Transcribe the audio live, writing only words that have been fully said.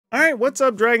Alright, what's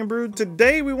up Dragon Brood?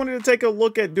 Today we wanted to take a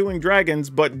look at doing dragons,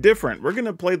 but different. We're going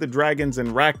to play the dragons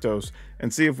in Rakdos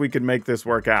and see if we can make this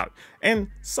work out. And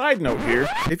side note here,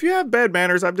 if you have bad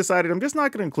manners, I've decided I'm just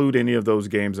not going to include any of those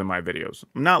games in my videos.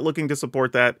 I'm not looking to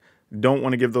support that. Don't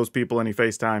want to give those people any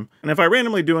face time. And if I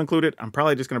randomly do include it, I'm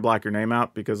probably just going to block your name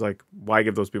out because, like, why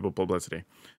give those people publicity?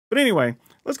 But anyway,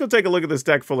 let's go take a look at this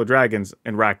deck full of dragons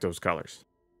in Rakdos colors.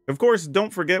 Of course,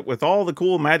 don't forget, with all the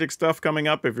cool magic stuff coming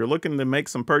up, if you're looking to make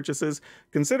some purchases,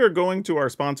 consider going to our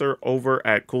sponsor over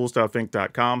at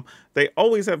coolstuffinc.com. They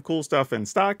always have cool stuff in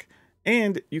stock,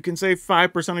 and you can save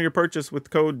 5% of your purchase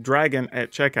with code DRAGON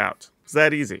at checkout. It's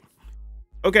that easy.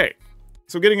 Okay,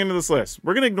 so getting into this list,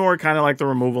 we're going to ignore kind of like the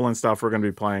removal and stuff we're going to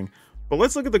be playing, but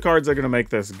let's look at the cards that are going to make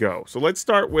this go. So let's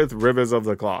start with Rivers of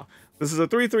the Claw. This is a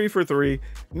 3/3 for 3.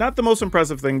 Not the most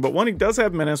impressive thing, but one, he does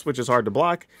have Menace, which is hard to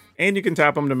block, and you can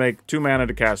tap him to make 2 mana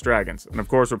to cast dragons. And of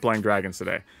course, we're playing dragons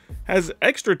today. Has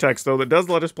extra text, though, that does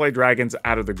let us play dragons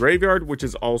out of the graveyard, which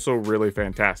is also really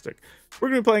fantastic. We're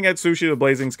going to be playing Atsushi the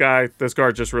Blazing Sky. This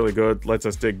card's just really good. Lets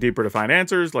us dig deeper to find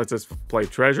answers, lets us play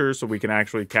treasures so we can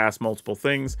actually cast multiple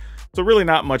things. So really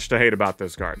not much to hate about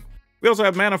this card. We also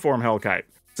have Mana Form Hellkite.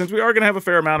 Since we are going to have a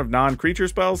fair amount of non-creature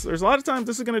spells, there's a lot of times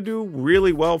this is going to do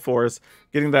really well for us,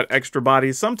 getting that extra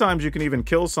body. Sometimes you can even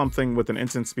kill something with an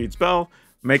instant speed spell,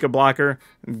 make a blocker,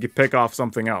 and pick off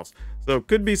something else. So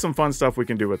could be some fun stuff we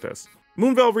can do with this.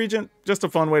 Moonveil Regent, just a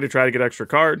fun way to try to get extra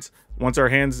cards. Once our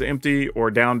hand's empty or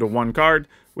down to 1 card,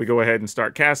 we go ahead and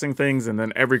start casting things, and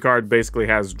then every card basically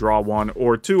has draw 1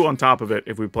 or 2 on top of it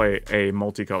if we play a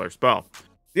multicolor spell.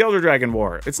 The Elder Dragon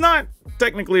War. It's not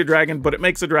technically a dragon, but it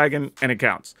makes a dragon, and it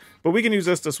counts. But we can use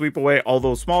this to sweep away all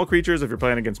those small creatures if you're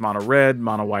playing against mono red,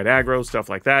 mono white aggro, stuff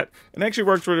like that. It actually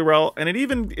works really well, and it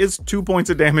even is 2 points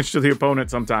of damage to the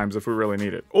opponent sometimes if we really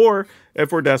need it. Or,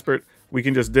 if we're desperate, we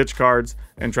can just ditch cards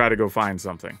and try to go find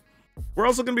something. We're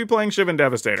also going to be playing Shivan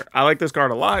Devastator. I like this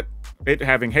card a lot. It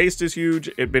having haste is huge.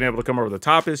 It being able to come over the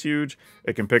top is huge.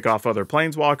 It can pick off other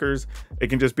planeswalkers. It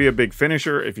can just be a big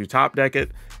finisher if you top deck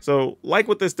it. So like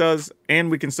what this does,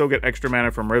 and we can still get extra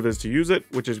mana from Rivers to use it,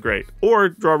 which is great. Or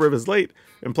draw Rivers late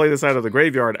and play this out of the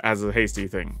graveyard as a hasty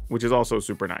thing, which is also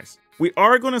super nice. We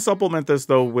are going to supplement this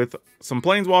though with some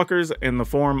planeswalkers in the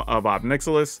form of Ob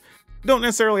Nixilis. Don't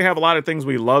necessarily have a lot of things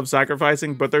we love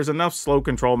sacrificing, but there's enough slow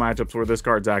control matchups where this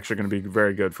card's actually going to be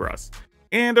very good for us.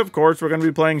 And of course, we're going to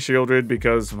be playing Shieldred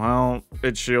because, well,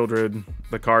 it's Shieldred.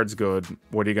 The card's good.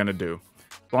 What are you going to do?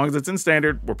 As long as it's in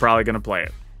standard, we're probably going to play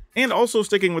it. And also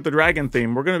sticking with the dragon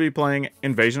theme, we're going to be playing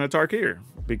Invasion of Tarkir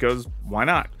because why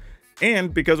not?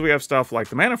 And because we have stuff like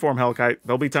the Mana Form Hellkite,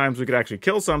 there'll be times we could actually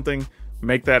kill something,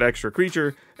 make that extra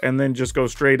creature, and then just go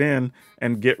straight in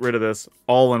and get rid of this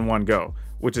all in one go,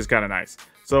 which is kind of nice.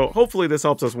 So hopefully this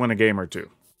helps us win a game or two.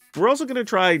 We're also going to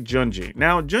try Junji.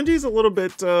 Now, Junji's a little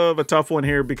bit of a tough one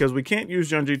here because we can't use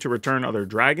Junji to return other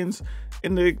dragons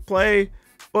into play,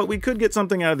 but we could get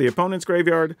something out of the opponent's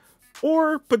graveyard,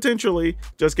 or potentially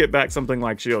just get back something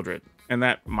like Shieldred, and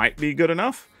that might be good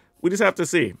enough. We just have to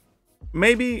see.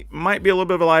 Maybe, might be a little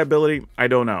bit of a liability, I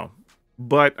don't know,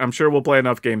 but I'm sure we'll play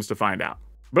enough games to find out.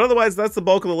 But otherwise, that's the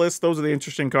bulk of the list. Those are the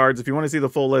interesting cards. If you want to see the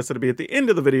full list, it'll be at the end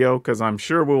of the video, because I'm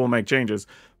sure we will make changes.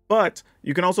 But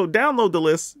you can also download the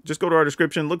list. Just go to our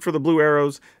description, look for the blue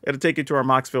arrows. It'll take you to our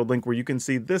Moxfield link where you can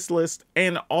see this list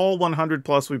and all 100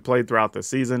 plus we played throughout the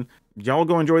season. Y'all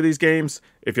go enjoy these games.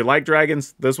 If you like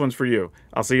dragons, this one's for you.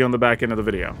 I'll see you on the back end of the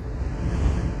video.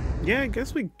 Yeah, I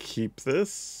guess we keep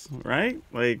this, right?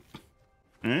 Like,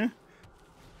 Like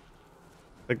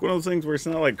one of those things where it's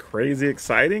not like crazy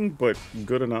exciting, but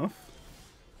good enough.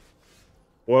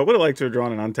 Well, I would have liked to have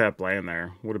drawn an untapped land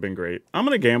there. Would have been great. I'm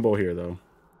going to gamble here, though.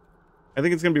 I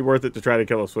think it's going to be worth it to try to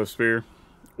kill a Swiftspear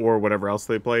or whatever else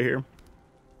they play here.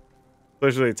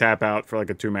 Especially tap out for like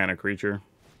a 2-mana creature.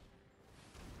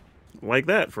 Like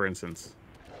that, for instance.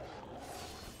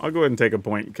 I'll go ahead and take a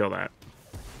point and kill that.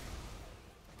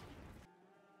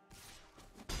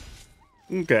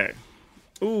 Okay.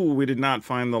 Ooh, we did not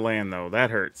find the land, though. That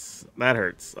hurts. That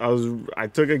hurts. I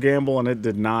took a gamble, and it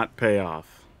did not pay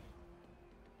off.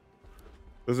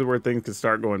 This is where things could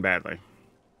start going badly.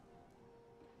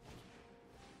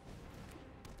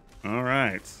 All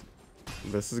right.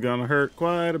 This is going to hurt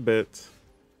quite a bit.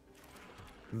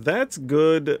 That's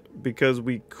good, because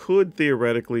we could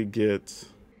theoretically get...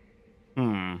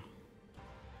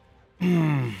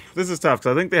 This is tough,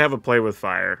 because I think they have a play with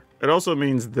fire. It also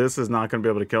means this is not going to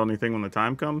be able to kill anything when the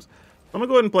time comes. I'm going to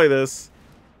go ahead and play this.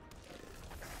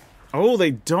 Oh, they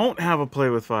don't have a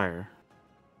play with fire.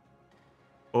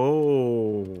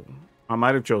 Oh, I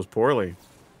might have chose poorly.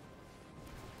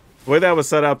 The way that was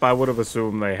set up, I would have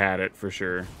assumed they had it for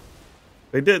sure.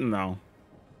 They didn't, though.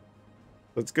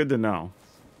 That's good to know.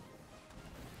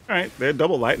 Alright, they had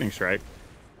double lightning strike.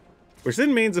 Which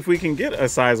then means if we can get a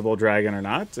sizable dragon or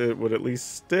not, it would at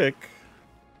least stick.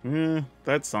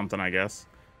 That's something, I guess.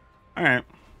 Alright.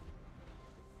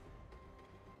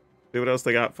 See what else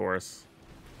they got for us.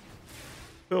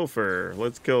 Pilfer.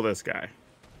 Let's kill this guy.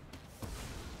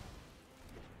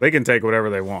 They can take whatever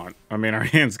they want. I mean, our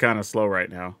hand's kind of slow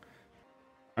right now.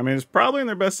 I mean, it's probably in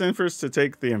their best interest to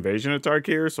take the invasion of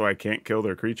Tarkir, so I can't kill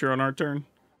their creature on our turn.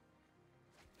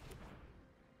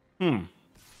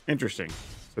 Interesting.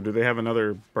 So do they have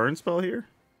another burn spell here?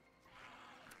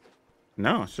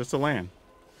 No, it's just a land.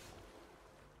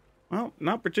 Well,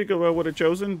 not particularly what I would have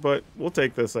chosen, but we'll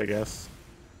take this, I guess.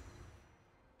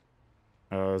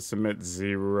 Submit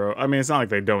 0. I mean, it's not like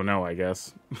they don't know, I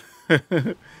guess.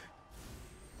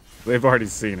 They've already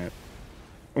seen it.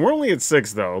 And we're only at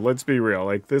 6, though. Let's be real.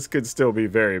 Like, this could still be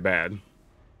very bad.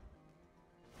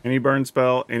 Any burn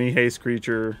spell, any haste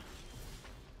creature,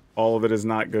 all of it is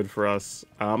not good for us.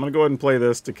 I'm going to go ahead and play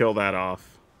this to kill that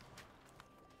off.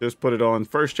 Just put it on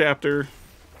first chapter.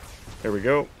 There we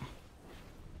go.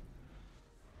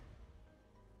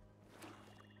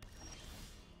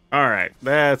 Alright,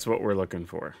 that's what we're looking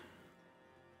for.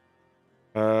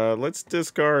 Let's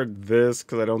discard this,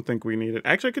 because I don't think we need it.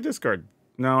 Actually, I could discard...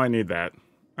 No, I need that.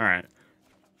 Alright.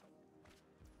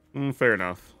 Fair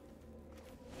enough.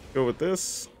 Go with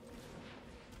this.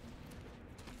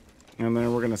 And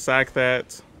then we're going to sack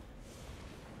that.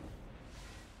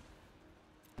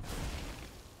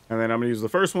 And then I'm going to use the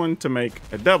first one to make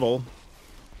a devil.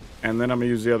 And then I'm going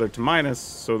to use the other to minus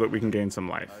so that we can gain some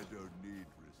life.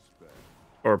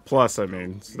 Or plus, I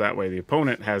mean. So that way the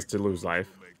opponent has to lose life.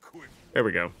 There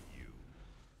we go.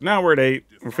 Now we're at 8.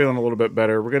 We're feeling a little bit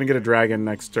better. We're going to get a dragon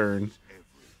next turn.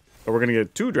 Or we're going to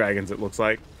get 2 dragons, it looks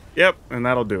like. Yep, and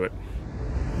that'll do it.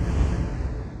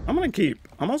 I'm going to keep.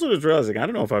 I'm also just realizing, I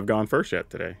don't know if I've gone first yet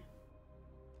today.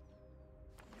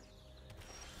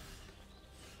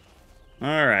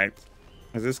 Alright.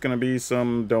 Is this going to be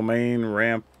some domain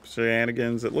ramp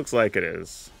shenanigans? It looks like it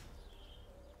is.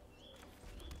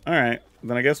 Alright,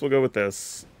 then I guess we'll go with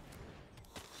this.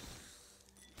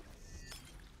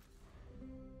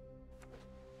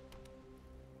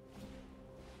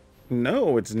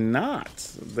 No, it's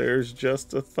not. There's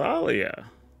just a Thalia.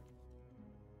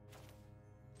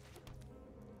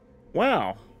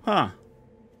 Wow. Huh.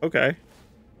 Okay.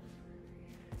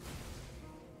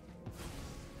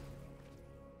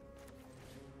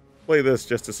 Play this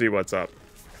just to see what's up.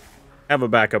 Have a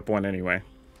backup one anyway.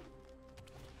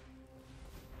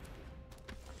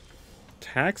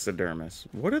 Taxidermist.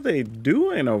 What are they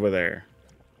doing over there?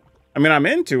 I mean, I'm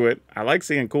into it. I like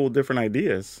seeing cool different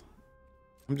ideas.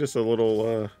 I'm just a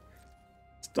little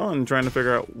stunned trying to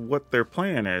figure out what their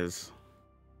plan is.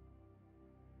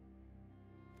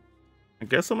 I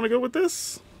guess I'm going to go with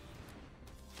this.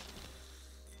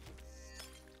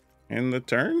 In the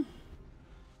turn?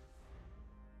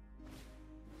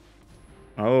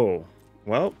 Oh,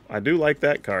 well, I do like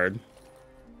that card.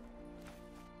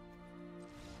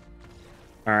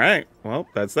 Alright, well,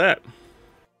 that's that.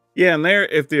 Yeah, and there,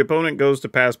 if the opponent goes to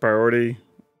pass priority,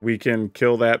 we can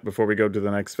kill that before we go to the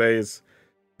next phase.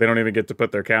 They don't even get to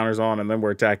put their counters on, and then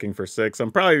we're attacking for 6.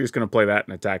 I'm probably just going to play that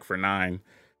and attack for 9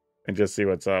 and just see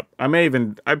what's up. I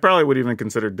probably would even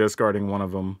consider discarding one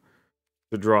of them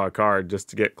to draw a card just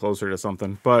to get closer to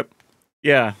something. But,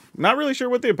 yeah, not really sure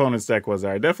what the opponent's deck was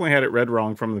there. I definitely had it read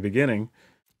wrong from the beginning.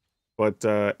 But,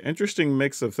 interesting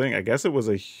mix of things. I guess it was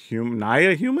a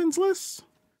Naya Humans list?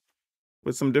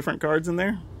 With some different cards in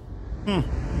there?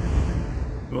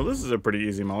 Well, this is a pretty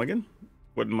easy mulligan.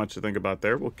 Wasn't much to think about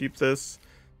there. We'll keep this.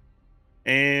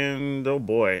 And, oh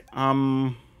boy.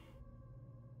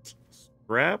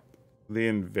 Scrap the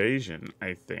invasion,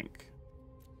 I think.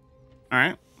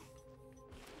 Alright.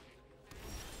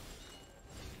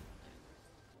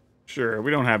 Sure,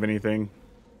 we don't have anything.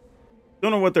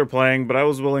 Don't know what they're playing, but I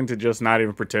was willing to just not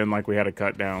even pretend like we had a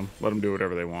cut down. Let them do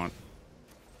whatever they want.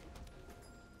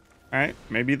 Alright,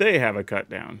 maybe they have a cut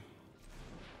down.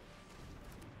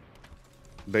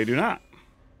 They do not.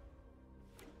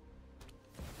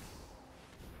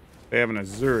 They have an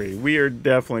Azuri. We are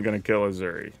definitely going to kill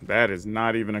Azuri. That is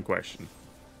not even a question.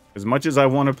 As much as I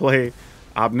want to play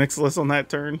Obnixilus on that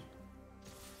turn,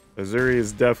 Azuri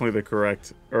is definitely the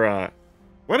correct... Or,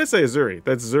 why did I say Azuri?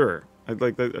 That's Zur. I'd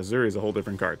like that. Azuri is a whole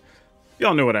different card.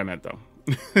 Y'all knew what I meant, though.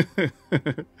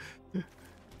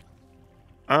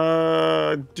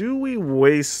 Do we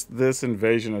waste this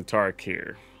invasion of Tark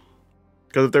here?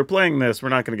 Because if they're playing this, we're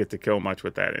not going to get to kill much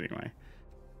with that anyway.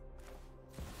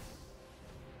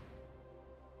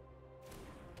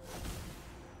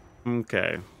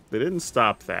 Okay, they didn't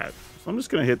stop that. So I'm just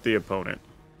going to hit the opponent.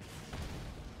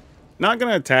 Not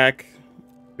going to attack,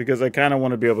 because I kind of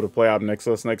want to be able to play out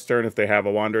Nixless next turn if they have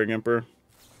a Wandering Emperor.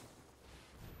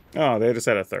 Oh, they just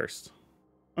had a Thirst.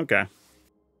 Okay.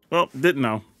 Well, didn't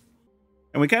know.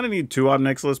 And we kind of need 2 Ob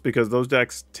Nixless because those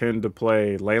decks tend to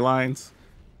play ley lines.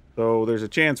 So there's a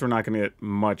chance we're not going to get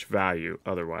much value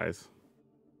otherwise.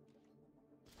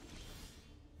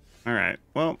 Alright,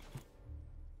 well,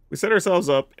 we set ourselves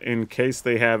up in case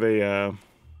they have a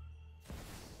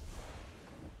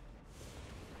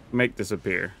make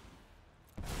disappear.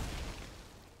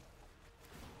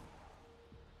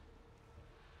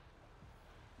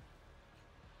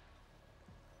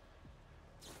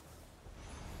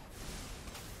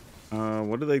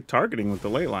 What are they targeting with the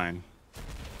ley line?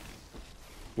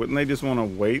 Wouldn't they just want to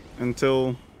wait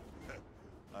until...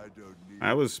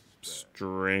 That was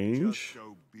strange.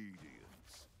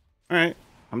 Alright,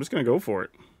 I'm just going to go for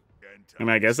it. I mean,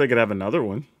 I guess I could have another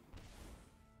one.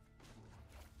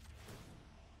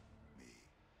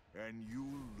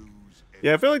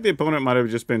 Yeah, I feel like the opponent might have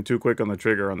just been too quick on the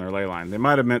trigger on their ley line. They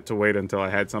might have meant to wait until I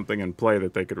had something in play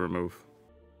that they could remove.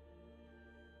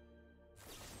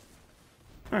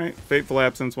 Alright, Fateful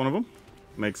Absence, one of them.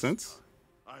 Makes sense.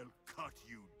 I'm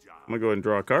going to go ahead and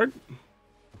draw a card.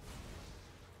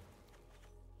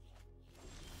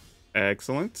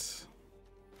 Excellent.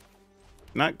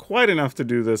 Not quite enough to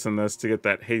do this and this to get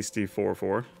that hasty 4/4.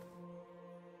 So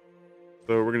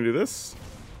we're going to do this,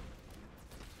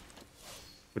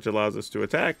 which allows us to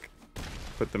attack.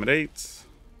 Put them at 8.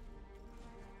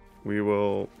 We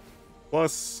will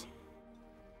plus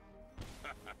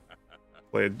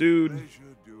play a dude.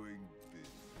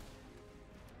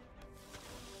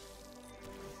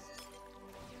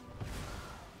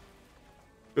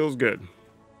 Feels good.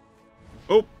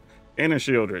 Oh, and a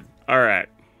Shieldred. Alright.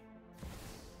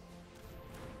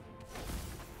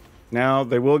 Now,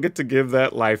 they will get to give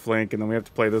that lifelink, and then we have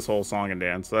to play this whole song and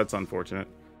dance, so that's unfortunate.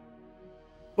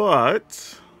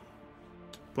 But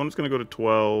opponent's going to go to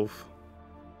 12.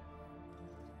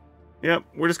 Yep,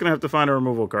 we're just going to have to find a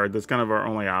removal card. That's kind of our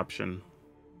only option.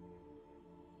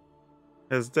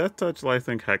 Has Death Touch,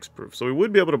 lifelink, hexproof. So we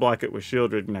would be able to block it with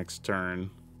Shieldred next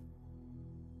turn.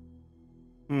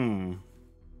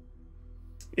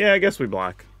 Yeah, I guess we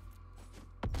block.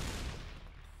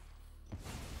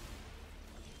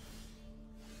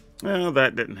 Well,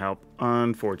 that didn't help,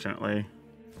 unfortunately. I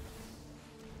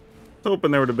was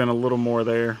hoping there would have been a little more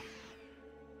there.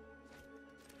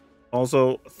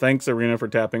 Also, thanks Arena for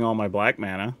tapping all my black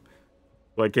mana.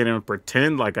 So I can't even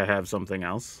pretend like I have something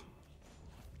else.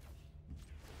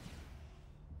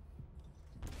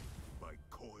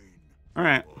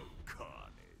 Alright.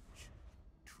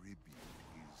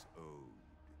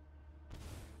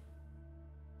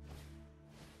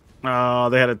 Oh,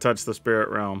 they had to touch the Spirit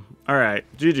Realm. Alright,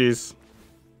 GG's.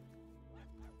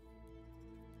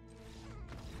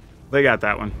 They got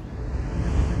that one.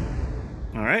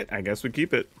 Alright, I guess we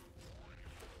keep it.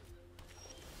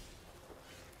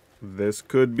 This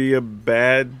could be a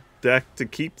bad deck to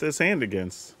keep this hand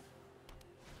against.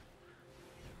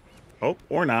 Oh,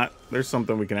 or not. There's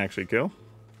something we can actually kill.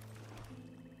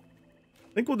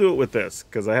 I think we'll do it with this,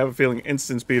 because I have a feeling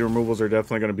instant speed removals are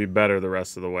definitely going to be better the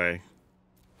rest of the way.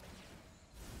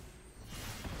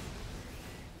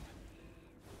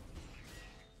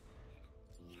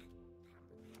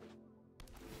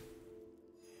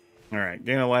 Alright,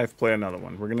 gain a life, play another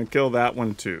one. We're going to kill that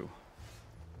one too.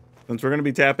 Since we're going to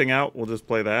be tapping out, we'll just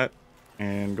play that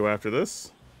and go after this.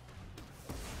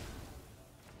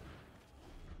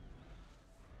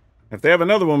 If they have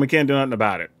another one, we can't do nothing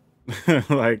about it.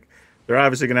 Like, they're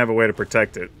obviously going to have a way to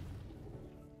protect it.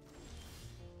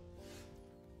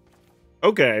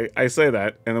 Okay, I say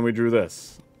that, and then we drew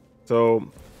this. So,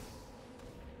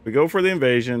 we go for the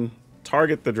invasion,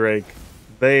 target the Drake.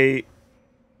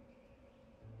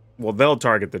 Well, they'll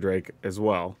target the Drake as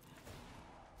well.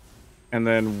 And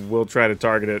then we'll try to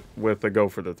target it with a Go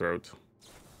for the Throat.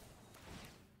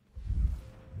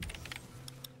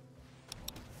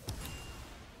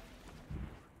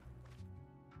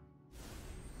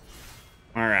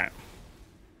 Alright.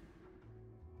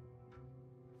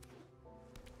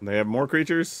 They have more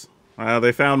creatures?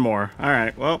 They found more.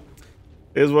 Alright, well,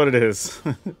 it is what it is.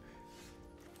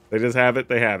 They just have it,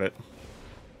 they have it.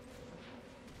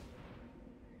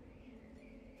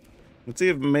 Let's see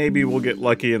if maybe we'll get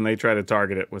lucky and they try to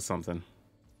target it with something.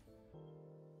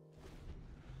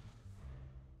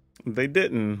 They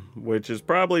didn't, which is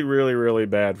probably really, really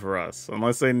bad for us.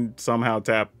 Unless they somehow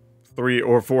tap 3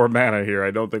 or 4 mana here, I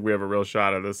don't think we have a real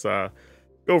shot at this Go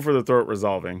for the Throat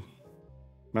resolving.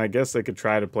 I guess they could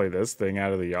try to play this thing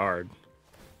out of the yard.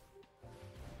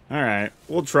 Alright,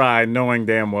 we'll try, knowing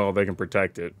damn well they can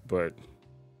protect it, but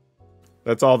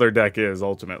that's all their deck is,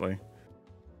 ultimately.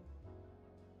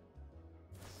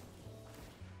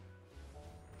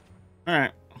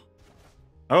 Alright.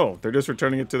 Oh, they're just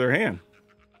returning it to their hand.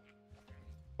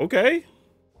 Okay.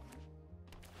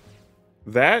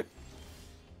 That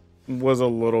was a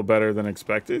little better than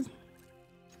expected.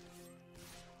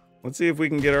 Let's see if we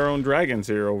can get our own dragons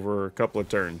here over a couple of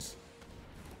turns.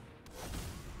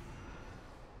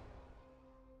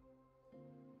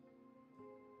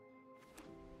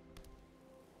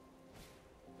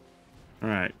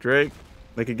 Alright, Drake.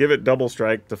 They could give it double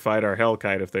strike to fight our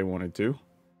Hellkite if they wanted to.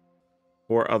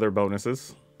 Or other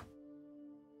bonuses.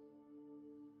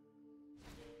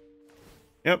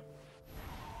 Yep.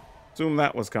 Assume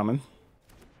that was coming.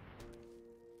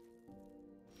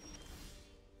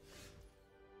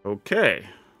 Okay.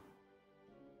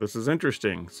 This is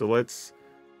interesting. So let's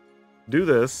do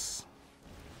this.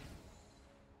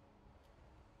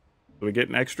 So we get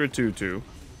an extra 2/2.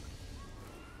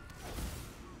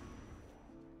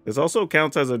 This also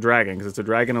counts as a dragon because it's a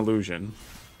dragon illusion.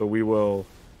 So we will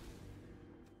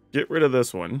get rid of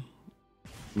this one,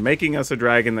 making us a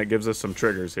dragon that gives us some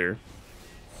triggers here.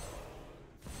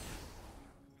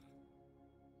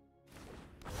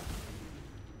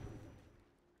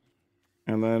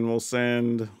 And then we'll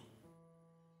send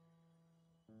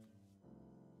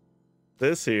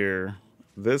this here,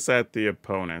 this at the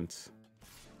opponent,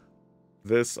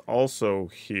 this also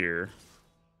here.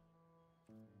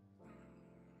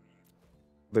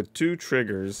 The 2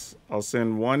 triggers, I'll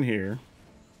send one here.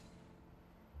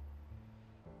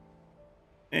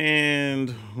 And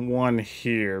one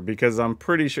here, because I'm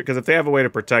pretty sure, because if they have a way to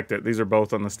protect it, these are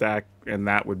both on the stack, and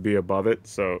that would be above it,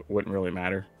 so it wouldn't really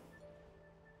matter.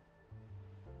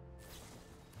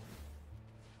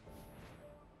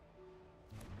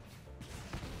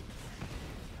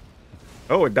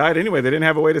 Oh, it died anyway. They didn't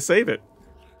have a way to save it.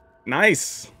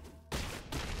 Nice.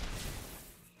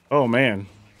 Oh, man.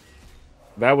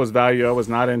 That was value I was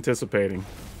not anticipating.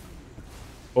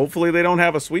 Hopefully they don't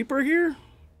have a sweeper here.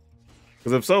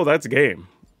 Because if so, that's game.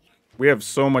 We have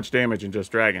so much damage in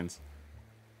just dragons.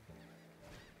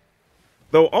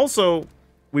 Though also,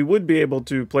 we would be able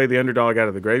to play the underdog out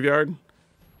of the graveyard.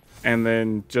 And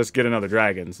then just get another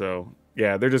dragon. So,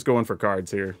 yeah, they're just going for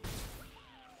cards here.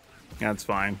 That's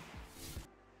fine.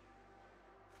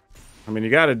 I mean,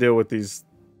 you got to deal with these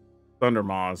Thunder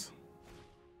Maws.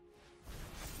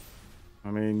 I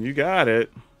mean, you got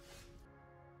it.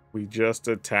 We just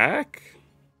attack?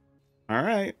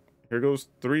 Alright. Here goes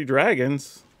 3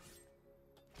 dragons.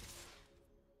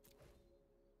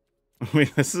 I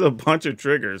mean, this is a bunch of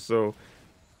triggers, so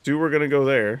 2 are going to go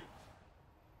there.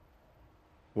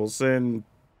 We'll send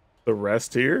the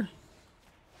rest here.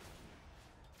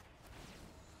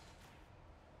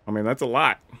 I mean, that's a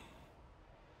lot.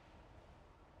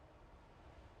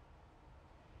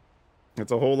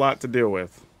 It's a whole lot to deal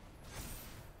with.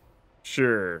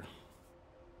 Sure.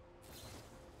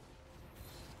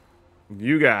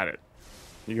 You got it.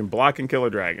 You can block and kill a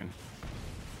dragon.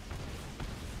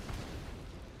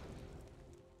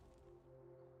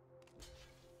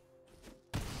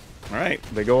 Alright,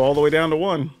 they go all the way down to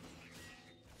 1.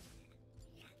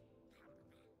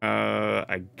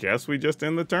 I guess we just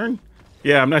end the turn?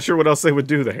 Yeah, I'm not sure what else they would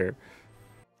do there.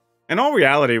 In all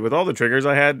reality, with all the triggers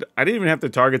I had, I didn't even have to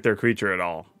target their creature at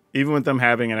all. Even with them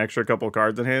having an extra couple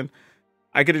cards in hand,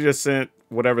 I could have just sent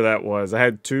whatever that was. I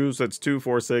had 2, so it's 2,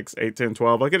 4, 6, 8, 10,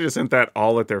 12. I could have just sent that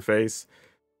all at their face.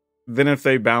 Then if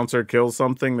they bounce or kill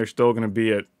something, they're still going to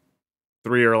be at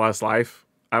 3 or less life,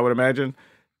 I would imagine.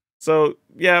 So,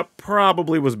 yeah,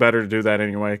 probably was better to do that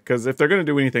anyway. Because if they're going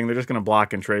to do anything, they're just going to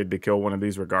block and trade to kill one of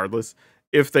these regardless.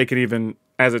 If they could even,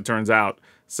 as it turns out,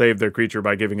 save their creature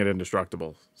by giving it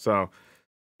indestructible. So,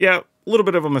 yeah, a little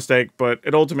bit of a mistake, but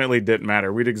it ultimately didn't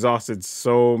matter. We'd exhausted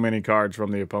so many cards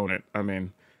from the opponent. I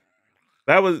mean,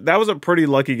 that was a pretty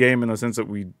lucky game in the sense that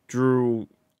we drew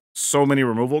so many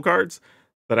removal cards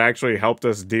that actually helped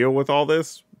us deal with all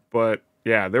this. But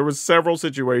yeah, there was several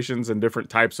situations and different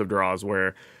types of draws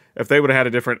where if they would have had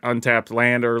a different untapped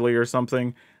land early or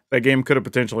something, that game could have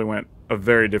potentially went a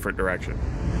very different direction.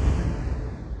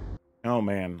 Oh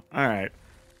man. All right.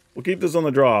 We'll keep this on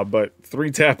the draw, but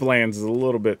 3 tap lands is a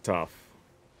little bit tough.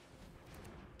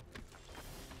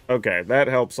 Okay, that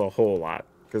helps a whole lot.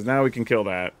 Because now we can kill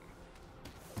that.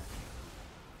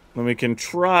 Then we can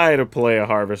try to play a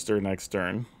Harvester next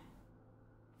turn.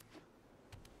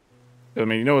 I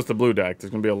mean, you know it's the blue deck.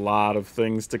 There's going to be a lot of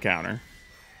things to counter.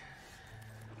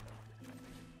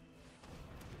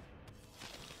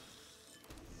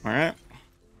 Alright.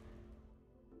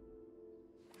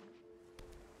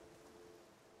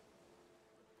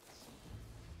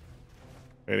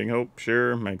 Fading Hope,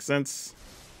 sure, makes sense.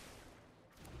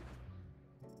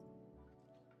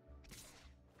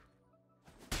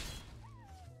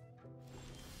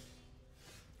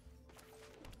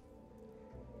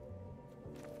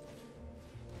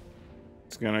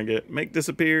 It's gonna get make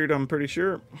disappeared, I'm pretty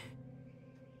sure.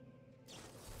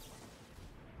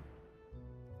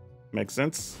 Makes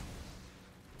sense.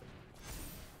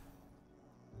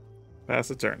 Pass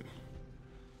the turn.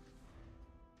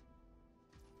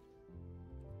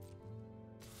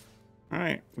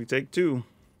 Alright, we take 2.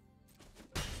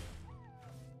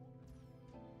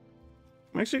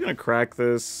 I'm actually gonna crack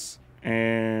this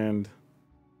and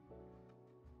I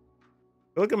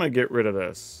feel like I'm gonna get rid of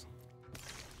this.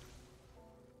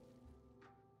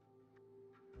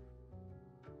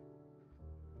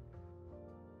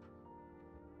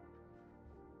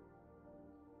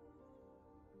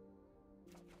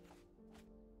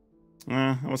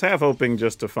 I was half hoping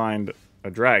just to find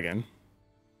a dragon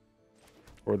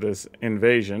for this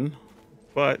invasion,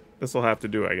 but this will have to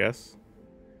do, I guess.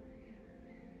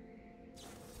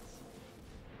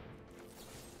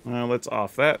 Let's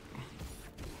off that.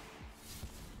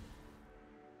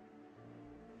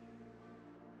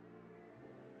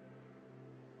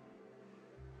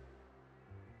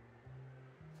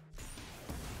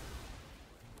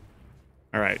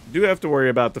 Alright, do have to worry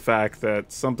about the fact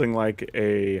that something like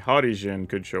a Haughty Djinn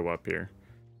could show up here.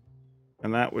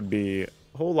 And that would be a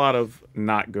whole lot of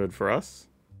not good for us.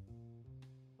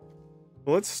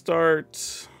 Let's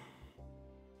start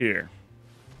here.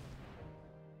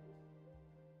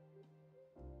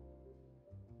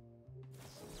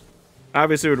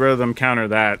 Obviously, would rather them counter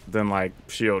that than, like,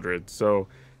 Shieldred. So,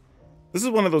 this is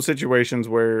one of those situations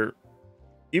where,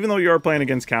 even though you are playing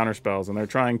against counterspells and they're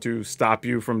trying to stop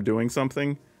you from doing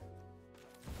something,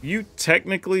 you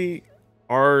technically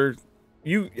are...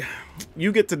 You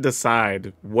get to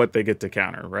decide what they get to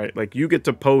counter, right? Like, you get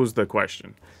to pose the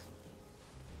question.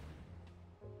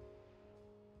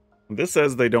 This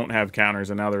says they don't have counters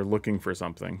and now they're looking for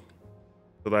something.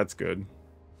 So that's good.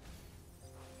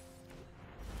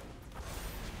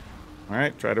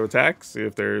 Alright, try to attack. See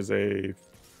if there's a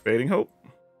Fading Hope.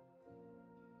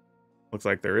 Looks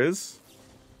like there is.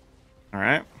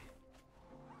 Alright.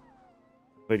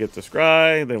 They get to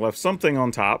scry. They left something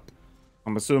on top.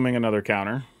 I'm assuming another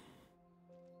counter.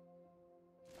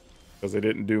 Because they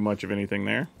didn't do much of anything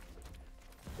there.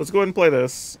 Let's go ahead and play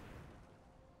this.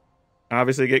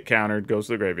 Obviously get countered. Goes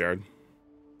to the graveyard.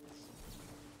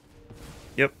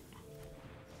 Yep.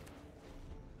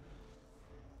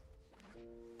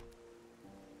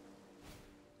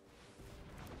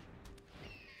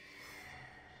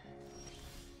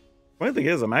 Funny thing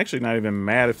is, I'm actually not even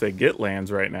mad if they get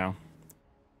lands right now.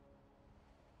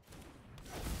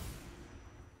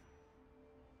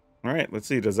 Alright, let's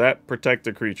see. Does that protect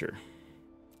a creature?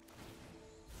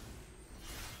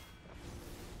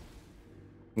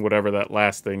 Whatever that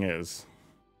last thing is.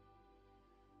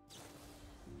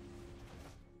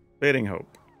 Fading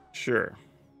Hope. Sure.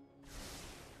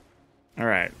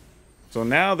 Alright. So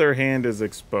now their hand is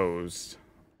exposed.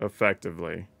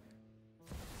 Effectively.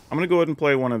 I'm going to go ahead and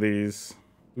play one of these.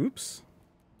 Oops.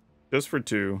 Just for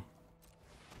 2.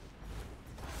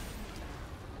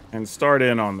 And start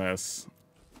in on this.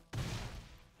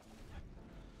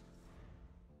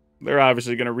 They're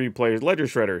obviously going to replay Ledger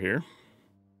Shredder here.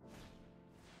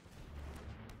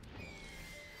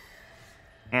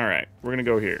 Alright, we're going to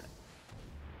go here.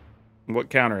 What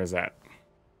counter is that?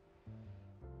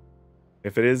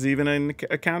 If it is even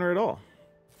a counter at all.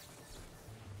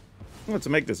 Let's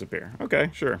make disappear.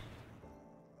 Okay, sure.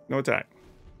 No attack.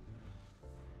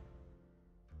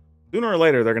 Sooner or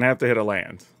later, they're going to have to hit a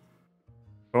land.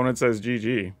 Opponent says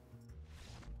GG.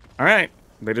 Alright,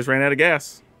 they just ran out of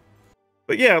gas.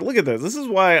 But yeah, look at this. This is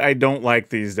why I don't like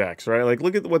these decks, right? Like,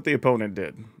 look at what the opponent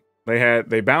did.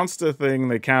 They bounced a thing,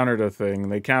 they countered a thing.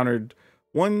 They countered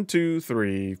 1, 2,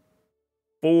 3,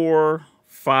 4,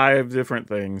 5 different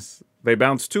things. They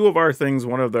bounced 2 of our things,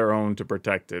 1 of their own to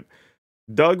protect it.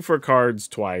 Dug for cards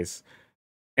twice,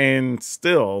 and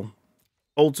still,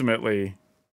 ultimately,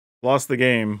 lost the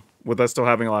game with us still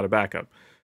having a lot of backup.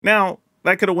 Now,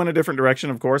 that could have went a different direction,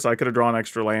 of course. I could have drawn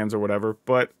extra lands or whatever,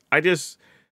 but it just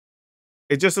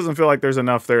doesn't feel like there's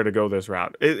enough there to go this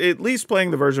route. At least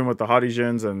playing the version with the Haughty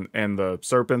Djinns and the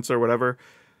Serpents or whatever,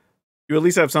 you at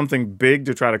least have something big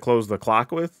to try to close the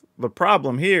clock with. The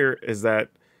problem here is that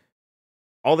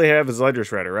all they have is Ledger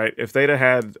Shredder, right? If they'd have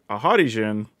had a Haughty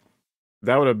Djinn,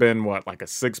 that would have been, what, like a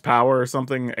 6 power or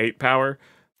something? 8 power?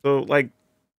 So, like,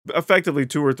 effectively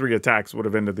 2 or 3 attacks would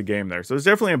have ended the game there. So there's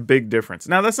definitely a big difference.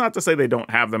 Now, that's not to say they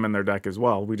don't have them in their deck as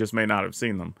well. We just may not have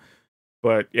seen them.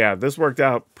 But yeah, this worked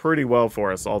out pretty well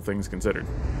for us, all things considered.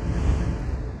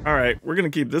 All right, we're going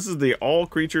to keep... This is the all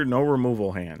creature, no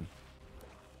removal hand.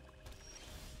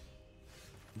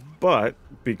 But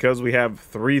because we have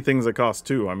 3 things that cost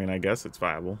 2, I mean, I guess it's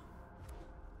viable.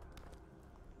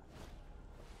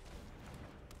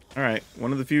 All right,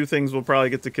 one of the few things we'll probably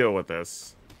get to kill with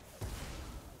this.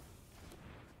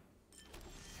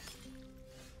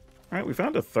 All right, we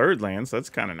found a 3rd land, so that's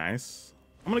kind of nice.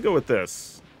 I'm going to go with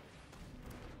this.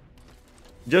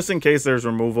 Just in case there's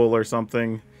removal or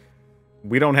something.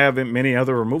 We don't have many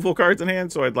other removal cards in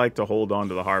hand, so I'd like to hold on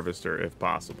to the Harvester if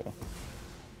possible.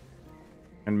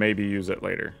 And maybe use it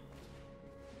later.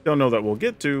 Don't know that we'll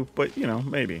get to, but, you know,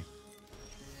 maybe.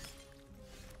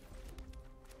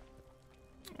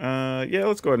 Yeah,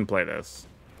 let's go ahead and play this.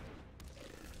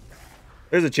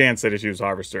 There's a chance they just use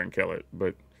Harvester and kill it,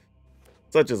 but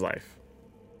such is life.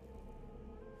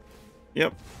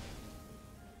 Yep.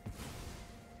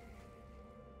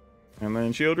 And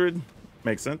then Shieldred.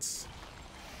 Makes sense.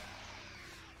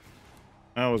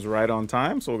 I was right on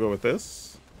time, so we'll go with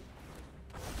this.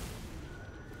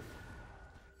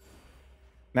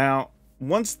 Now,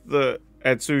 once the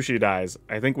Atsushi dies,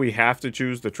 I think we have to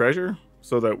choose the treasure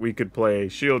so that we could play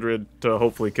Shieldred to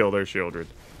hopefully kill their Shieldred.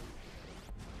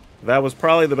 That was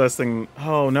probably the best thing.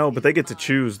 Oh, no, but they get to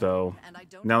choose, though.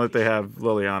 Now that they have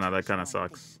Liliana, that kind of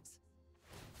sucks.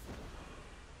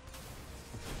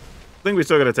 I think we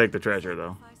still got to take the treasure,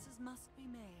 though.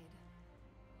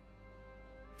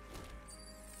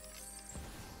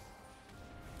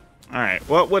 Alright,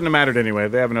 well, it wouldn't have mattered anyway.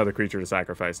 They have another creature to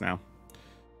sacrifice now.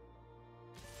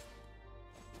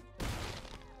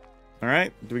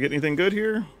 Alright, do we get anything good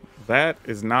here? That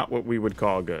is not what we would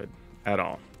call good at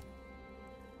all.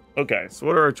 Okay, so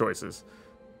what are our choices?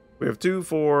 We have 2,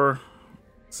 4,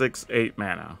 6, 8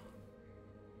 mana.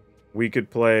 We could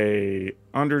play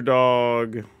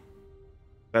Underdog.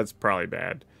 That's probably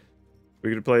bad.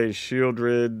 We could play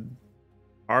Shieldred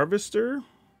Harvester.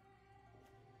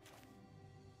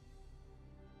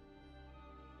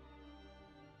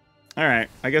 Alright,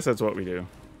 I guess that's what we do.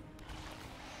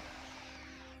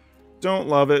 Don't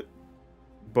love it,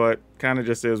 but kind of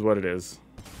just is what it is.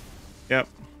 Yep.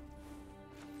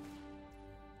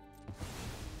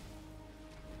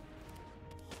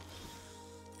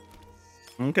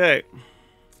 Okay.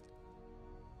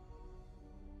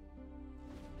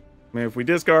 I mean, if we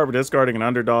discard, we're discarding an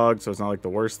Underdog, so it's not like the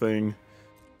worst thing.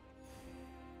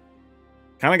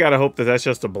 Kind of got to hope that that's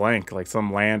just a blank, like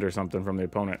some land or something from the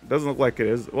opponent. Doesn't look like it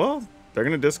is. Well, they're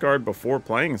going to discard before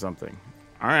playing something.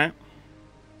 All right.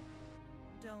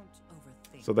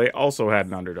 So they also had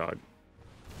an Underdog.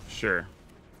 Sure.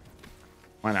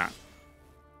 Why not?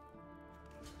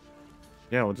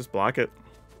 Yeah, we'll just block it.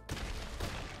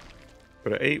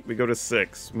 Go to 8, we go to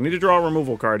 6. We need to draw a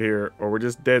removal card here, or we're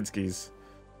just dead skis.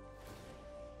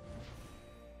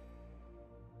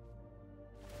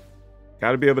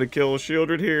 Got to be able to kill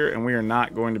Shieldred here, and we are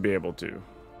not going to be able to.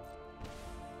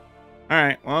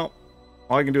 Alright, well,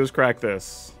 all I can do is crack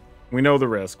this. We know the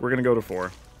risk. We're going to go to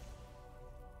 4.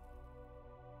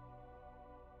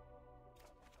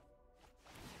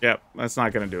 Yep, that's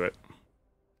not going to do it.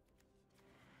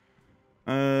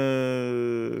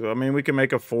 I mean, we can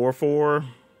make a 4/4.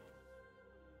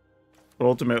 But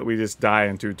ultimately, we just die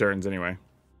in 2 turns anyway.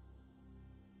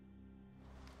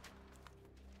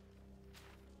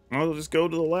 I'll just go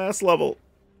to the last level.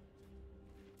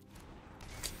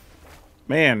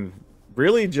 Man,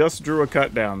 really just drew a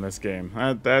cut down this game.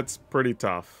 That's pretty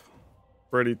tough.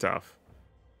 Pretty tough.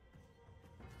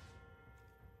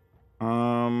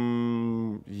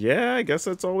 Yeah, I guess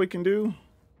that's all we can do.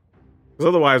 Because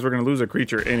otherwise, we're going to lose a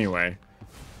creature anyway.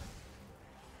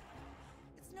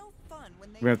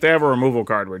 I mean, if they have a removal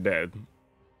card, we're dead.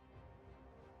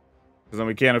 Because then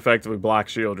we can't effectively block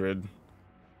Shieldred.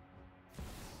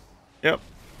 Yep.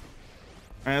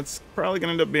 That's probably going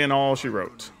to end up being all she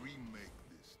wrote.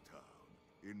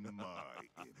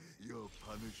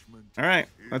 Alright,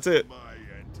 that's it.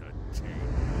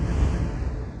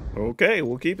 Okay,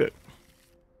 we'll keep it.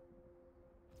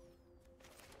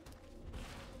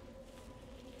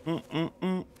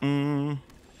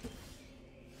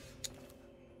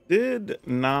 Did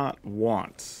not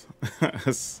want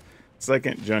a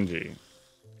second Junji.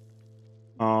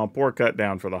 Poor cut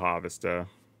down for the Harvester.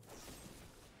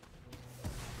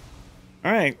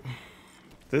 Alright.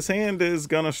 This hand is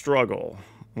gonna struggle.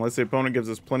 Unless the opponent gives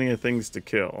us plenty of things to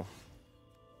kill.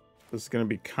 This is gonna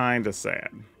be kinda sad.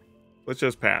 Let's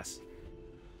just pass.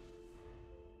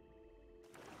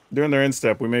 During their end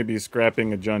step, we may be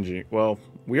scrapping a Junji. Well,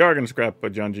 we are gonna scrap a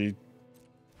Junji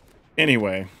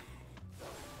anyway.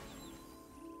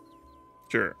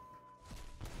 Sure.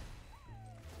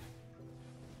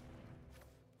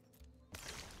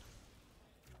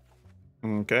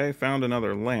 Okay, found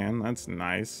another land. That's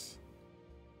nice.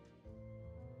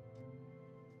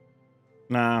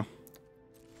 Nah.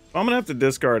 I'm gonna have to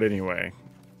discard anyway.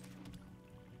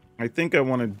 I think I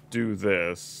want to do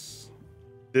this.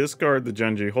 Discard the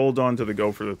Genji, hold on to the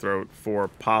Go for the Throat for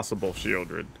possible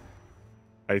Shieldred.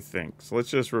 I think. So let's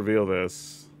just reveal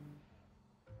this.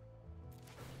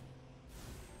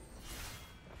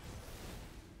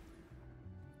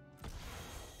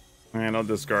 And I'll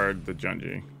discard the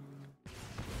Genji.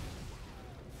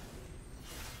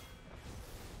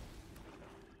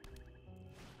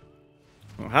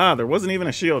 Aha, there wasn't even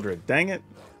a Shieldred. Dang it.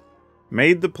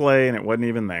 Made the play and it wasn't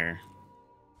even there.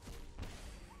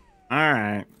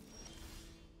 Alright.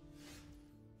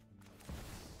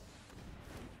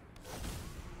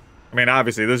 I mean,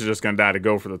 obviously, this is just going to die to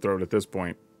Go for the Throat at this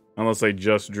point. Unless they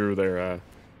just drew their...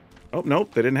 Oh,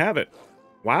 nope, they didn't have it.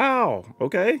 Wow,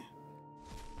 okay.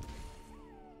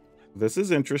 This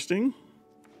is interesting.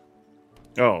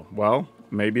 Oh, well,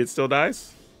 maybe it still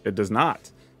dies? It does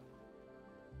not.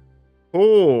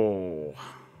 Oh.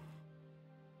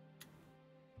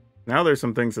 Now there's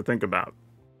some things to think about.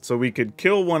 So we could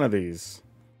kill one of these,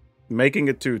 making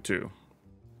it 2/2.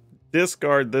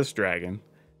 Discard this dragon.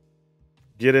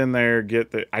 Get in there,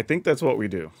 get the... I think that's what we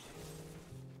do.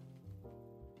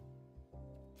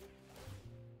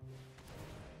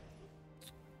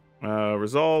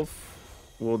 Resolve.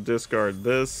 We'll discard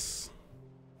this.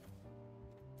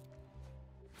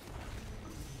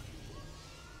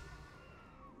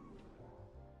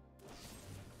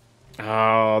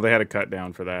 Oh, they had a cut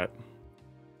down for that.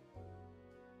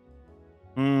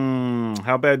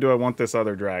 How bad do I want this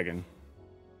other dragon?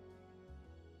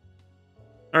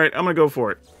 Alright, I'm gonna go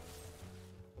for it.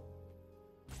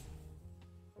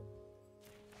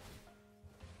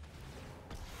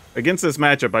 Against this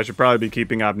matchup, I should probably be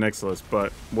keeping Obnixilis,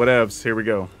 but whatevs, here we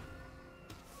go.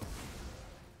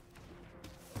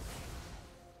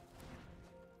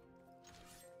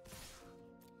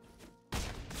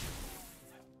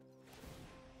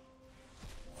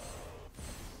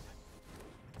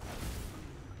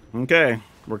 Okay,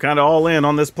 we're kind of all in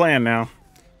on this plan now.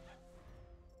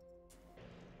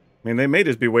 I mean, they may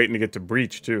just be waiting to get to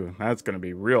Breach, too. That's going to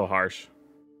be real harsh.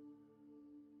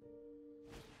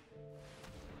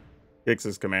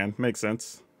 Gix's command. Makes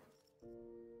sense.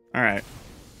 Alright.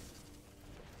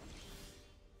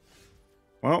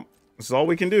 Well, this is all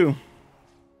we can do.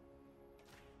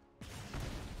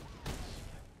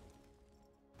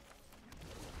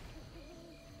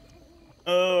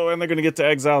 Oh, and they're going to get to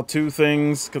exile 2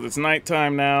 things, because it's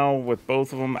nighttime now with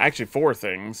both of them. Actually, 4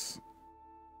 things.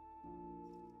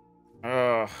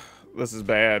 This is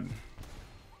bad.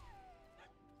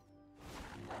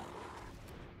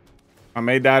 I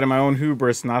may die to my own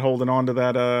hubris, not holding on to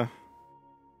that,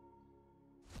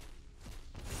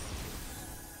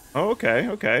 Oh, okay,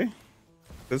 okay.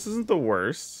 This isn't the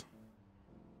worst.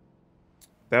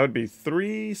 That would be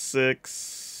 3,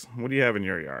 6... What do you have in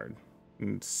your yard?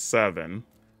 7.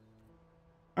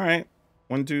 Alright.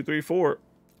 1, 2, 3, 4.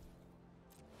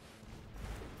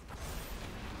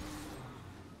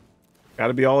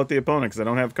 Gotta be all at the opponent because I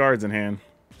don't have cards in hand.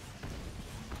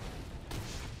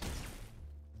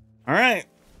 Alright.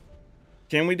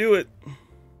 Can we do it?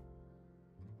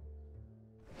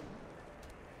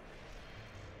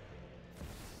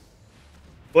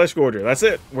 Flesh Gorger. That's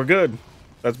it. We're good.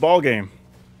 That's ball game.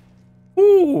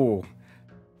 Ooh.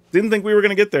 Didn't think we were going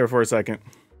to get there for a second.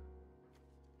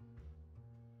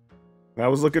 That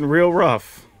was looking real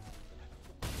rough.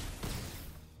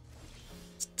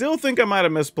 Still think I might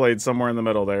have misplayed somewhere in the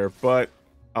middle there, but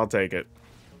I'll take it.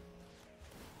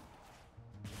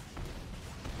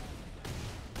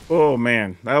 Oh,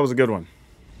 man. That was a good one.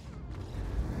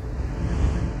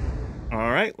 All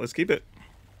right, let's keep it.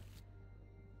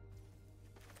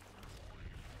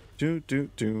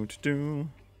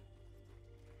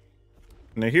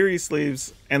 Nahiri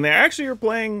sleeves, and they actually are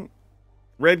playing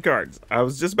red cards. I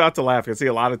was just about to laugh. I see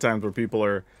a lot of times where people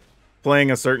are playing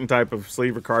a certain type of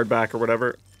sleeve or card back or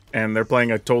whatever, and they're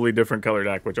playing a totally different color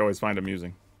deck, which I always find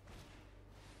amusing.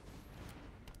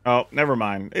 Oh, never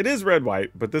mind. It is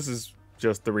red-white, but this is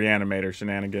just the Reanimator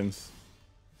shenanigans.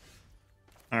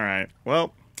 Alright,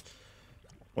 well,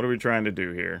 what are we trying to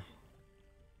do here?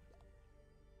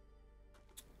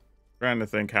 Trying to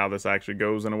think how this actually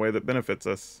goes in a way that benefits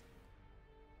us.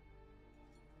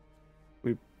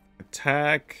 We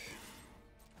attack.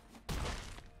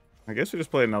 I guess we just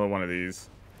play another one of these.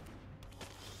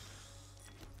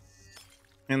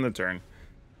 In the turn.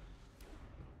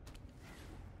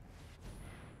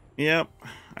 Yep.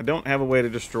 I don't have a way to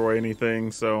destroy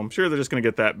anything, so I'm sure they're just going to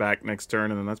get that back next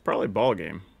turn, and then that's probably ball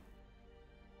game.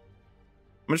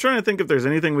 I'm just trying to think if there's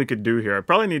anything we could do here. I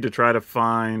probably need to try to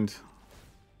find...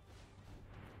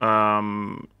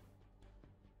 Man,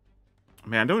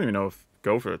 I don't even know if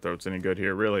Go for the Throat's any good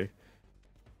here, really.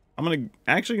 I'm gonna...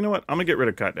 Actually, you know what? I'm gonna get rid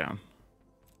of Cut Down.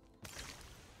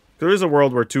 There is a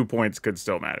world where 2 points could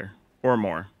still matter. Or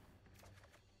more.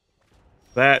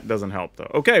 That doesn't help,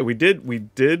 though. Okay, we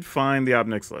did find the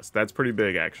Obnixilis. That's pretty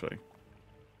big, actually.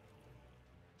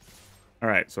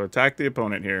 Alright, so attack the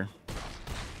opponent here.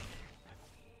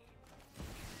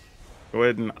 Go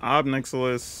ahead and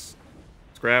Obnixilis.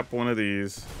 Scrap one of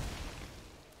these.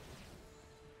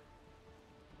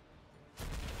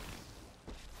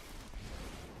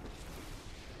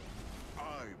 I'm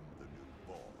the new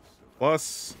boss.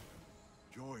 Plus...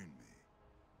 Join me.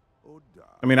 Or die.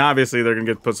 I mean, obviously, they're going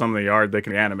to get put some in the yard. They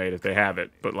can animate if they have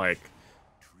it. But, like,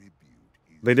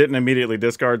 they didn't immediately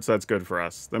discard, so that's good for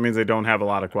us. That means they don't have a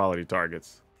lot of quality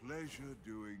targets.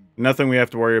 Nothing we have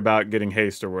to worry about getting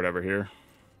haste or whatever here.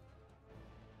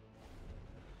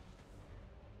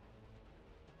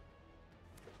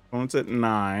 Opponent's at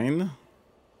 9.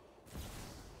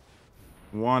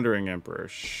 Wandering Emperor,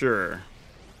 sure.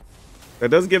 That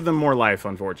does give them more life,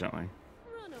 unfortunately.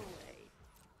 Run away.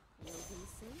 You'll be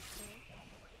safer.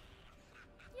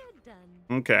 You're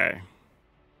done. Okay.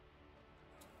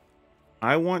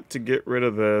 I want to get rid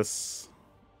of this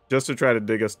just to try to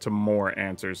dig us to more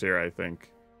answers here, I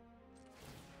think.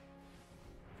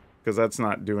 Because that's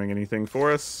not doing anything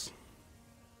for us.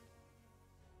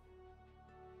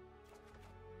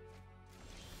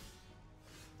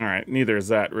 Alright, neither is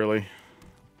that, really.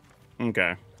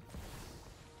 Okay.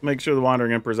 Make sure the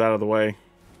Wandering Emperor's out of the way.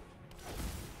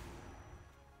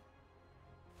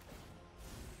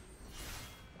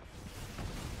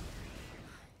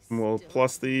 And we'll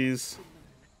plus these.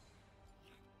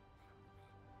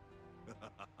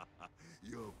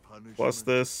 Plus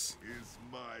this. Is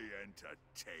my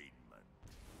entertainment.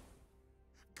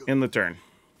 In the turn.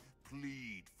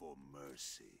 Plead for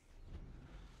mercy.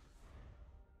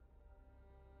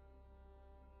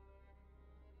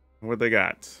 What they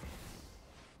got?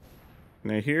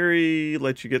 Nahiri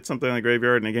lets you get something in the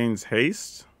graveyard and it gains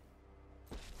haste.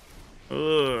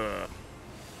 Ugh.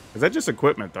 Is that just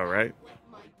equipment though, right?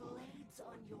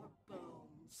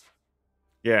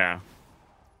 Yeah.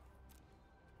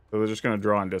 So they're just going to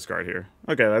draw and discard here.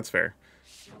 Okay, that's fair.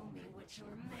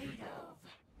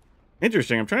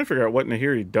 Interesting. I'm trying to figure out what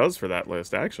Nahiri does for that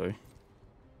list, actually.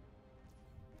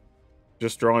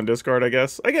 Just draw and discard, I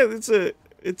guess. I guess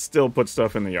it still puts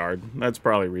stuff in the yard. That's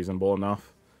probably reasonable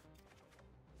enough.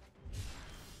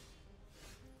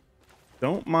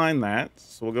 Don't mind that.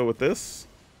 So we'll go with this.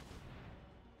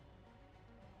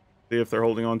 See if they're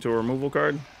holding on to a removal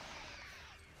card.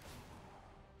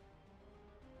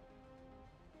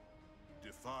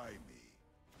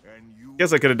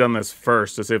 Guess I could have done this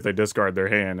first to see if they discard their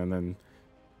hand and then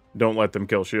don't let them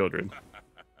kill Shieldred.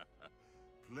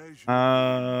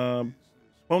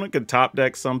 Opponent could top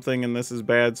deck something and this is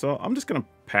bad, so I'm just going to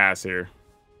pass here.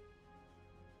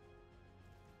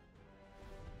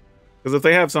 Because if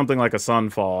they have something like a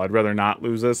Sunfall, I'd rather not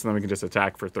lose this and then we can just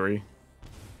attack for 3.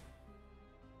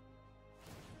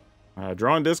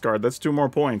 Draw and discard, that's 2 more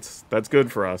points. That's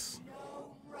good for us.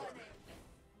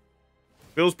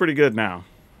 Feels pretty good now.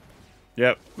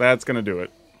 Yep, that's going to do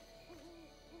it.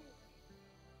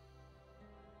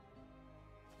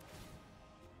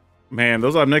 Man,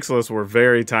 those Obnixilis were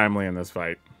very timely in this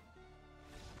fight.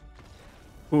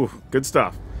 Ooh, good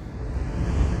stuff.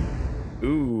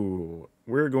 Ooh,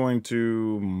 we're going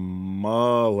to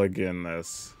mulligan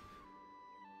this.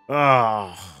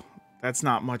 Oh, that's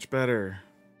not much better.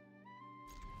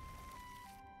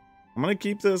 I'm going to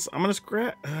keep this. I'm going to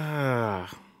scratch.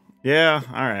 Yeah,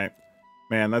 all right.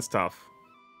 Man, that's tough.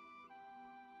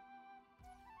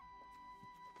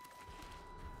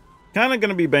 Kind of going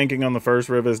to be banking on the first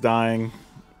Riv dying.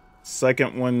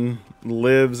 Second one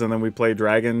lives, and then we play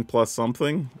Dragon plus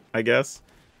something, I guess.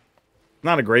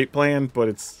 Not a great plan, but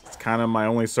it's kind of my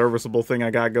only serviceable thing I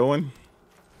got going.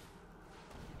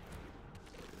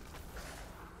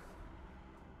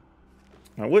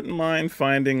 I wouldn't mind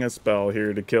finding a spell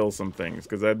here to kill some things,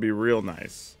 because that'd be real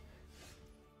nice.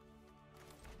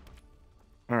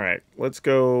 Alright, let's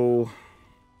go...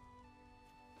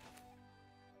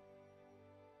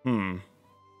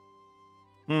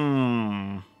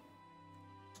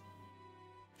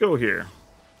 Go here.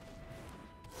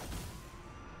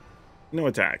 No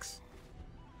attacks.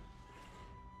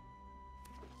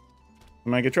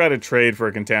 I could try to trade for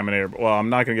a Contaminator, but, well, I'm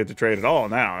not going to get to trade at all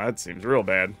now. That seems real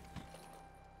bad.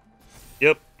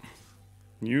 Yep.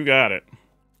 You got it.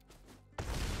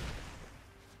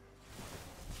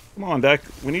 Come on, deck.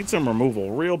 We need some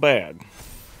removal real bad.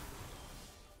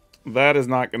 That is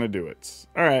not going to do it.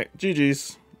 All right,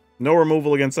 GG's. No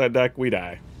removal against that deck. We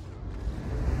die.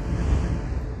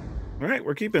 All right,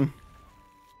 we're keeping.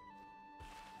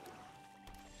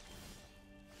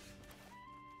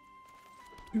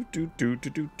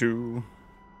 Do.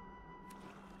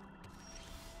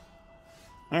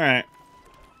 All right,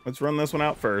 let's run this one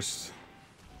out first.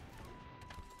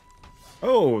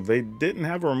 Oh, they didn't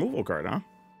have a removal card, huh?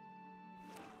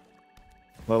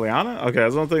 Liliana? Okay,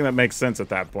 that's one thing that makes sense at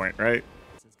that point, right?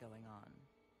 Is going on,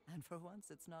 and for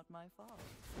once, it's not my fault.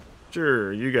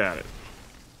 Sure, you got it.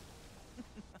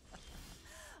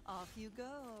 Off you go.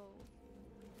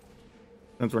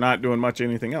 Since we're not doing much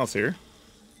anything else here,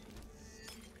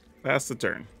 pass the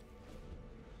turn.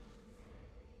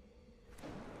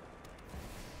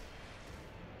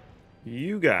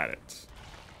 You got it.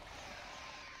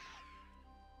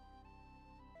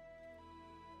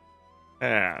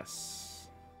 Pass.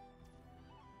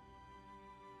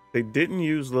 They didn't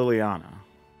use Liliana.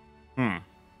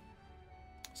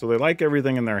 So they like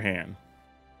everything in their hand.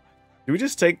 Do we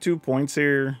just take 2 points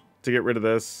here to get rid of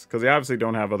this? Because they obviously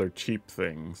don't have other cheap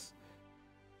things.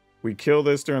 We kill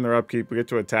this during their upkeep. We get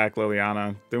to attack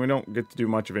Liliana. Then we don't get to do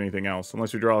much of anything else.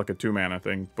 Unless we draw like a 2-mana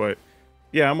thing. But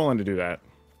yeah, I'm willing to do that.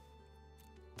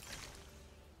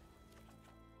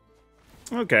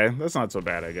 Okay, that's not so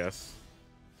bad, I guess.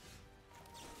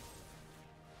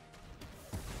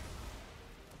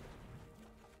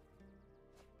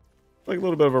 Like a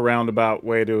little bit of a roundabout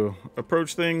way to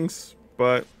approach things,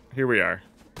 but here we are.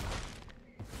 I'll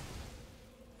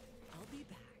be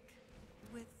back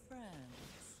with friends.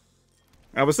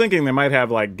 I was thinking they might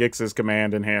have like Gix's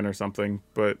command in hand or something,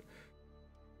 but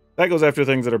that goes after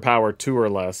things that are power 2 or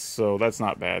less, so that's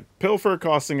not bad. Pilfer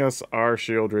costing us our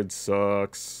Shieldred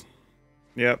sucks.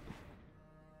 Yep.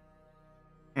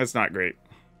 That's not great.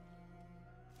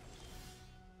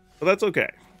 But that's okay.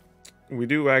 We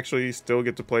do actually still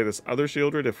get to play this other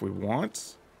Shieldred if we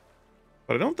want.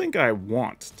 But I don't think I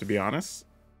want, to be honest.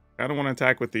 I don't want to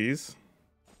attack with these.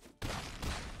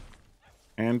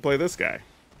 And play this guy.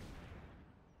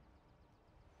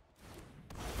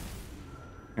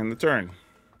 And the turn.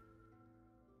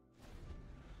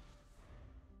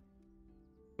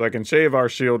 So I can shave our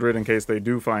Shieldred in case they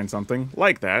do find something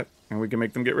like that. And we can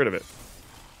make them get rid of it.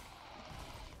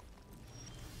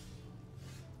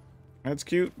 That's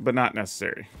cute, but not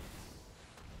necessary.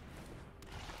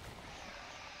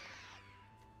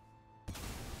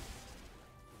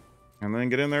 And then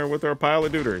get in there with our pile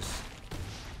of duders.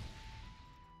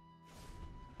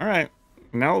 Alright.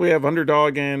 Now that we have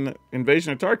Underdog and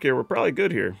Invasion of Tarkir, we're probably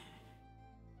good here.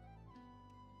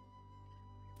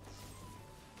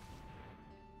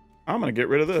 I'm going to get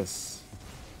rid of this.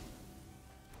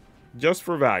 Just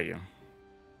for value.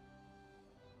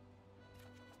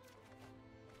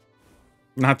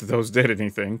 Not that those did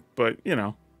anything, but, you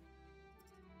know.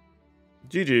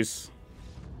 GG's.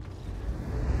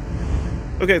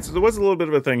 Okay, so there was a little bit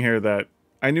of a thing here that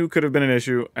I knew could have been an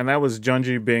issue, and that was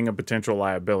Junji being a potential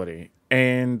liability.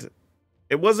 And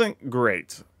it wasn't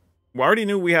great. We already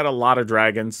knew we had a lot of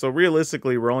dragons, so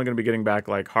realistically, we're only going to be getting back,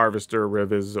 like, Harvester,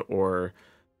 Rivas, or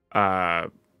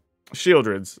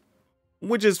Shieldreds,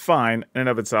 which is fine in and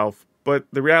of itself. But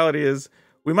the reality is,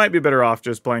 we might be better off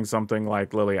just playing something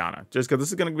like Liliana. Just because this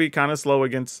is going to be kind of slow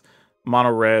against mono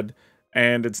red.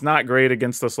 And it's not great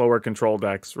against the slower control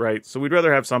decks, right? So we'd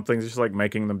rather have something just like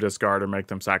making them discard or make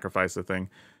them sacrifice the thing.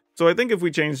 So I think if we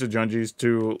change the Junjis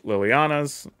to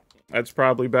Lilianas, that's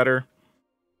probably better.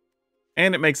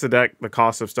 And it makes the deck, the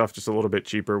cost of stuff just a little bit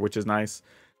cheaper, which is nice.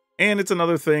 And it's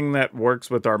another thing that works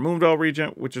with our Moonveil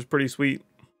Regent, which is pretty sweet.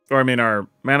 Or I mean our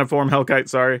Manaform Hellkite,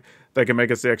 sorry. That can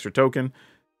make us the extra token.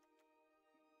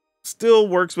 Still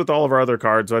works with all of our other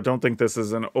cards, so I don't think this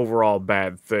is an overall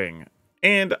bad thing.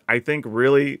 And I think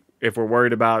really, if we're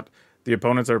worried about the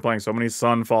opponents that are playing so many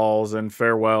Sunfalls and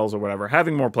Farewells or whatever,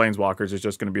 having more Planeswalkers is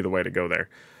just going to be the way to go there.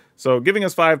 So giving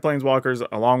us 5 Planeswalkers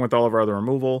along with all of our other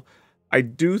removal, I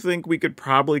do think we could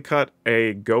probably cut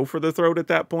a Go for the Throat at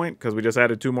that point, because we just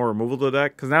added 2 more removal to the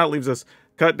deck. Because now it leaves us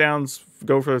cut downs,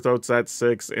 Go for the Throats, that's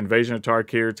 6, Invasion of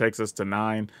Tarkir takes us to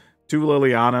 9, 2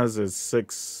 Lilianas is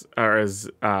 6 or is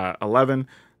 11,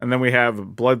 and then we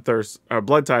have Blood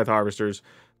Tithe Harvesters,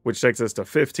 which takes us to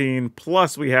 15,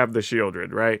 plus we have the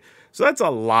Shieldred, right? So that's a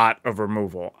lot of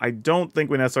removal. I don't think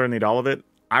we necessarily need all of it.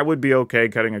 I would be okay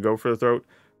cutting a Go for the Throat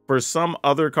for some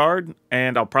other card,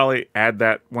 and I'll probably add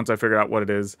that once I figure out what it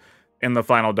is in the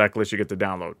final deck list you get to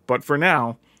download. But for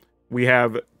now, we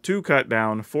have 2 Cut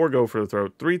Down, 4 Go for the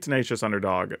Throat, 3 Tenacious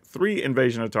Underdog, 3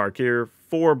 Invasion of Tarkir,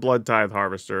 4 Blood Tithe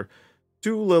Harvester,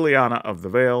 2 Liliana of the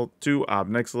Veil, 2 Ob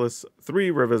Nixilis,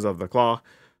 3 Rivers of the Claw,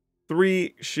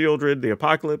 3 Shieldred, the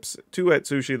Apocalypse, 2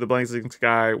 Etsushi, the Blazing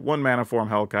Sky, 1 Mana Form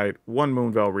Hellkite, 1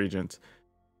 Moonveil Regent,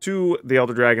 2 the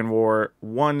Elder Dragon War,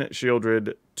 1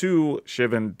 Shieldred, 2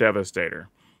 Shivan Devastator.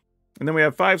 And then we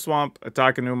have 5 Swamp, a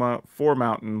Takenuma, 4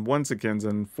 Mountain, 1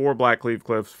 Sekinzen, 4 Blackcleave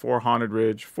Cliffs, 4 Haunted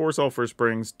Ridge, 4 Sulphur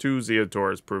Springs, 2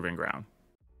 Zeotor's Proving Ground.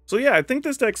 So yeah, I think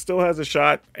this deck still has a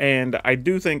shot, and I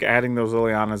do think adding those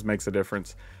Lilianas makes a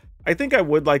difference. I think I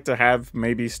would like to have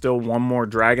maybe still one more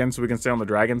dragon so we can stay on the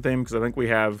dragon theme, because I think we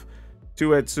have 2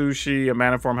 Etsushi, a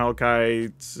Mana Form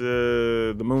Hellkite,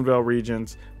 the Moonveil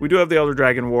Regents. We do have the Elder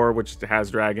Dragon War, which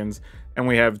has dragons, and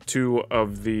we have 2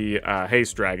 of the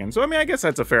Haste Dragons. So I mean, I guess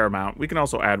that's a fair amount. We can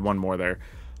also add 1 more there.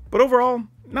 But overall,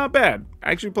 not bad.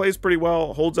 Actually plays pretty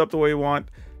well, holds up the way you want.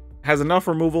 Has enough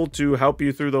removal to help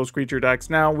you through those creature decks.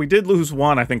 Now, we did lose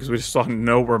 1, I think, because we just saw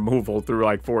no removal through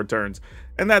like 4 turns.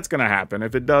 And that's going to happen.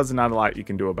 If it does, not a lot you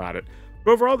can do about it.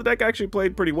 But overall, the deck actually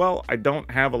played pretty well. I don't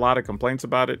have a lot of complaints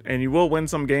about it. And you will win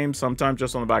some games, sometimes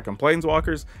just on the back of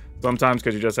Planeswalkers. Sometimes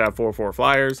because you just have 4/4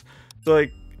 flyers. So,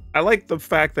 like, I like the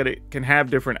fact that it can have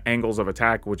different angles of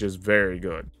attack, which is very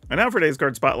good. And now for today's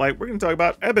card spotlight, we're going to talk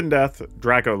about Ebon Death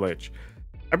Draco Lich.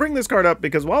 I bring this card up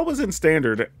because while it was in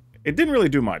Standard, it didn't really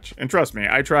do much, and trust me,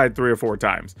 I tried 3 or 4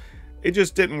 times. It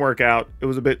just didn't work out. It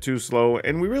was a bit too slow,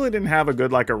 and we really didn't have a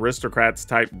good like Aristocrats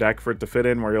type deck for it to fit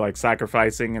in, where you're like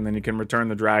sacrificing and then you can return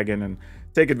the dragon and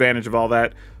take advantage of all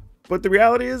that. But the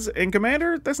reality is, in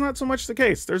Commander, that's not so much the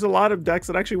case. There's a lot of decks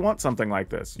that actually want something like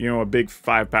this. You know, a big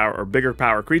 5 power or bigger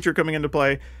power creature coming into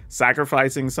play,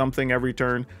 sacrificing something every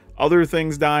turn, other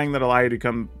things dying that allow you to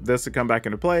come back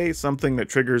into play, something that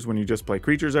triggers when you just play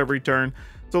creatures every turn.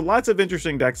 So lots of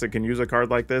interesting decks that can use a card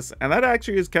like this, and that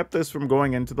actually has kept this from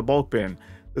going into the bulk bin.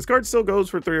 This card still goes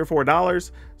for $3 or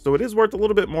 $4, so it is worth a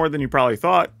little bit more than you probably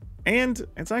thought, and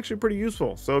it's actually pretty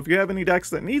useful. So if you have any decks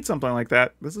that need something like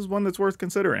that, this is one that's worth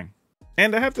considering.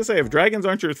 And I have to say, if dragons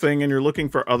aren't your thing and you're looking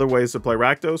for other ways to play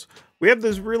Rakdos, we have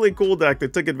this really cool deck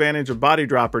that took advantage of Body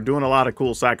Dropper doing a lot of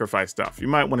cool sacrifice stuff. You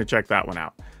might want to check that one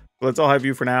out. But that's all I have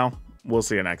you for now. We'll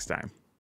see you next time.